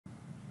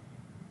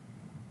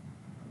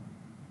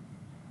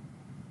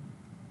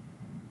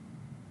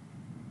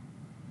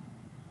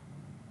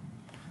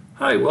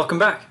Hi, welcome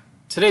back.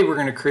 Today we're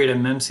going to create a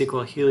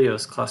MemSQL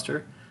Helios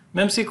cluster.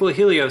 MemSQL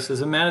Helios is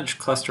a managed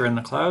cluster in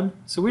the cloud,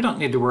 so we don't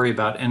need to worry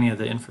about any of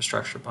the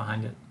infrastructure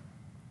behind it.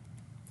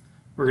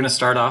 We're going to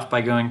start off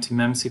by going to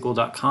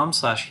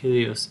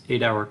memsql.com/Helios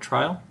 8-hour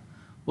trial.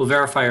 We'll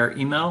verify our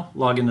email,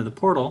 log into the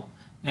portal,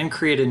 and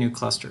create a new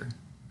cluster.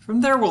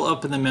 From there we'll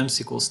open the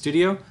MemSQL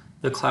Studio,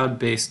 the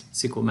cloud-based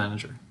SQL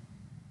manager.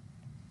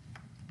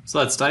 So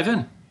let's dive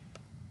in.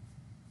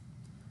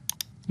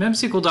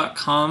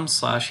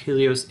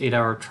 memsql.com/Helios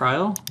 8-hour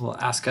trial will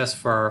ask us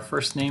for our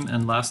first name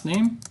and last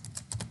name.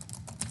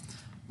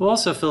 We'll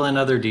also fill in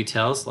other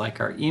details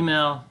like our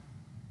email,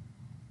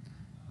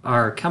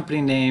 our company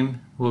name.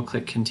 We'll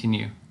click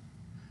continue.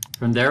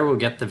 From there we'll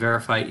get the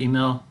verify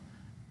email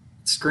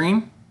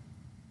screen.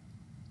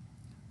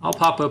 I'll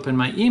pop open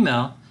my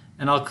email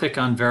and I'll click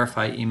on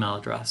verify email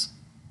address.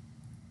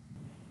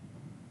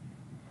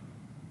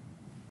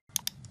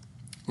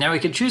 Now we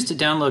could choose to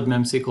download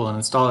MemSQL and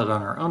install it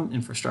on our own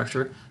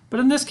infrastructure, but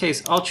in this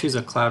case I'll choose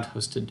a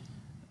cloud-hosted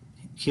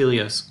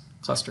Helios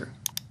cluster.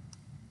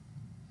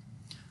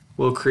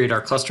 We'll create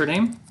our cluster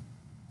name,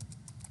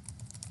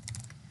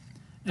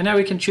 and now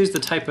we can choose the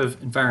type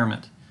of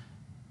environment.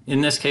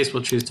 In this case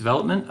we'll choose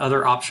development.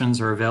 Other options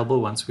are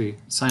available once we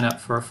sign up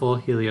for a full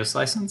Helios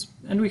license,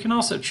 and we can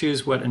also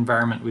choose what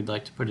environment we'd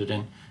like to put it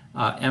in,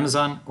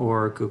 Amazon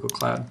or Google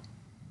Cloud.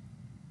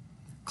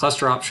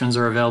 Cluster options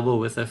are available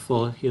with a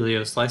full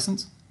Helios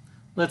license.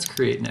 Let's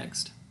create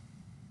next.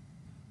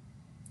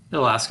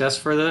 It'll ask us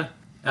for the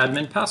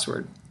admin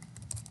password.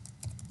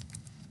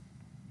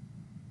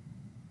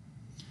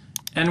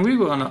 And we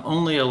want to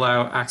only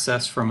allow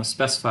access from a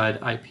specified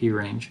IP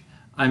range.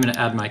 I'm going to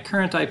add my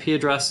current IP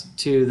address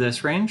to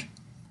this range,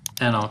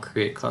 and I'll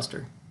create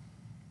cluster.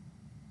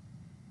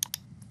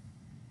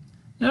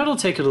 Now it'll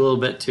take it a little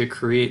bit to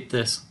create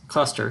this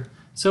cluster,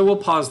 so we'll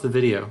pause the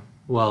video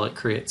while it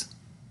creates.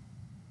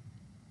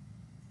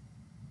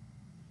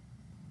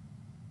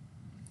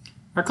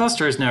 Our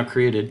cluster is now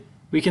created.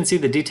 We can see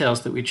the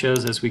details that we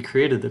chose as we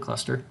created the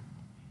cluster.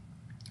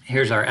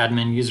 Here's our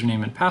admin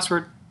username and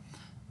password.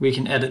 We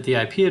can edit the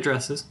IP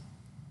addresses.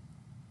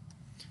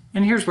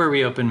 And here's where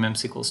we open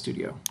MemSQL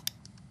Studio.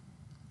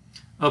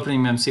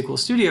 Opening MemSQL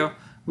Studio,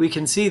 we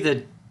can see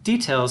the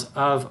details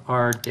of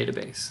our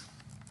database.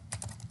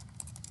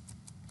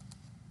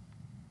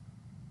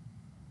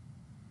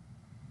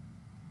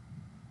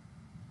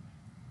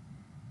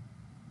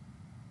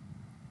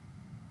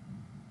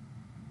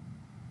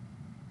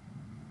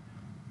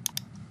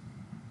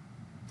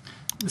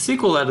 The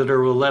SQL editor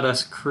will let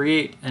us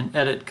create and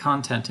edit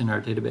content in our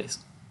database.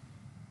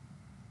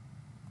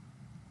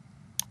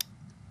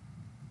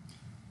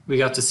 We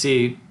got to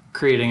see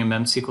creating a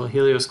MemSQL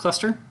Helios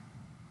cluster.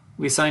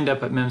 We signed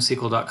up at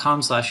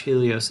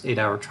memsql.com/Helios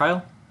 8-hour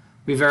trial.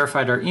 We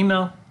verified our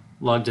email,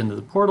 logged into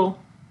the portal,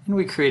 and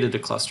we created a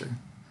cluster.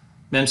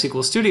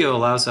 MemSQL Studio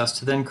allows us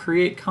to then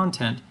create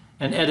content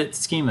and edit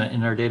schema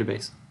in our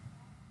database.